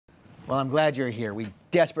Well, I'm glad you're here. We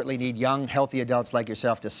desperately need young, healthy adults like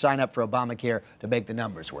yourself to sign up for Obamacare to make the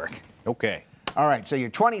numbers work. Okay. All right, so you're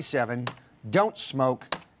 27, don't smoke,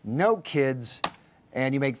 no kids,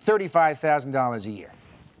 and you make $35,000 a year.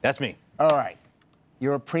 That's me. All right.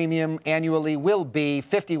 Your premium annually will be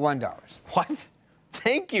 $51. What?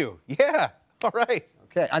 Thank you. Yeah. All right.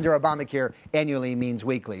 Okay, under Obamacare, annually means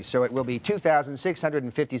weekly, so it will be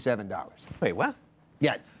 $2,657. Wait, what?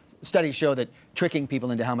 Yeah, studies show that tricking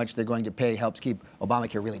people into how much they're going to pay helps keep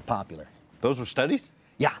Obamacare really popular. Those were studies?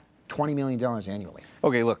 Yeah, $20 million annually.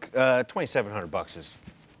 Okay, look, $2,700 is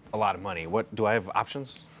a lot of money. What, do I have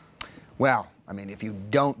options? Well, I mean, if you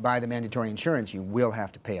don't buy the mandatory insurance, you will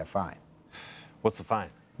have to pay a fine. What's the fine?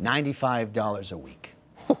 $95 a week.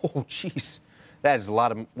 Oh, jeez. That is a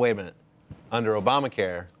lot of, wait a minute. Under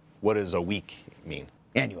Obamacare, what does a week mean?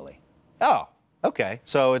 Annually. Oh, okay.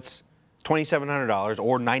 So it's $2,700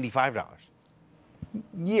 or $95.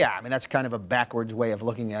 Yeah, I mean, that's kind of a backwards way of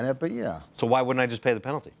looking at it, but yeah. So why wouldn't I just pay the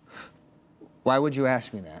penalty? Why would you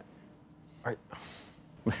ask me that? Right.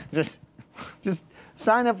 Just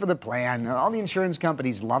sign up for the plan. All the insurance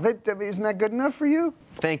companies love it. I mean, isn't that good enough for you?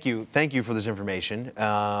 Thank you for this information.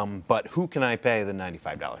 But who can I pay the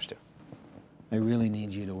 $95 to? I really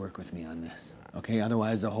need you to work with me on this, okay?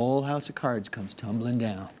 Otherwise, the whole house of cards comes tumbling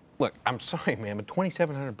down. Look, I'm sorry, man, but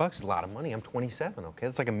 $2,700 is a lot of money. I'm 27, okay?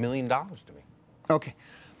 That's like $1 million to me. Okay,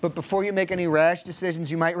 but before you make any rash decisions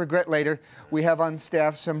you might regret later, we have on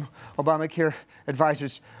staff some Obamacare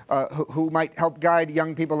advisors who might help guide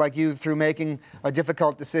young people like you through making a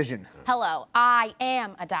difficult decision. Hello, I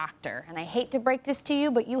am a doctor, and I hate to break this to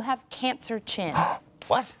you, but you have cancer chin.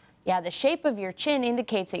 What? Yeah, the shape of your chin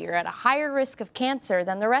indicates that you're at a higher risk of cancer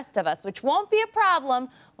than the rest of us, which won't be a problem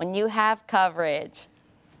when you have coverage.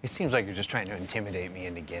 It seems like you're just trying to intimidate me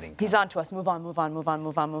into getting. He's on to us. Move on, move on, move on,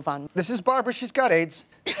 move on, move on. This is Barbara. She's got AIDS.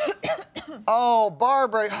 Oh,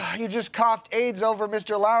 Barbara, you just coughed AIDS over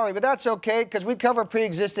Mr. Lowry, but that's okay, because we cover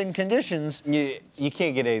pre-existing conditions. You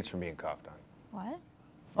can't get AIDS from being coughed on. What?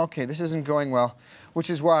 Okay, this isn't going well,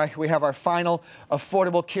 which is why we have our final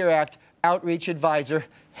Affordable Care Act outreach advisor,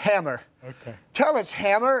 Hammer. Okay. Tell us,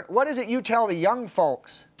 Hammer, what is it you tell the young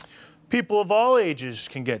folks? People of all ages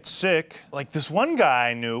can get sick. Like this one guy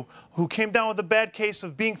I knew who came down with a bad case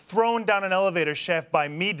of being thrown down an elevator shaft by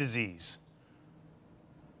me disease.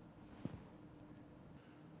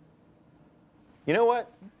 You know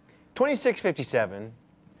what? $2,657,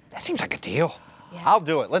 that seems like a deal. Yeah. I'll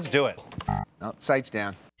do it. Let's do it. Oh, sights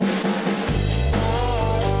down.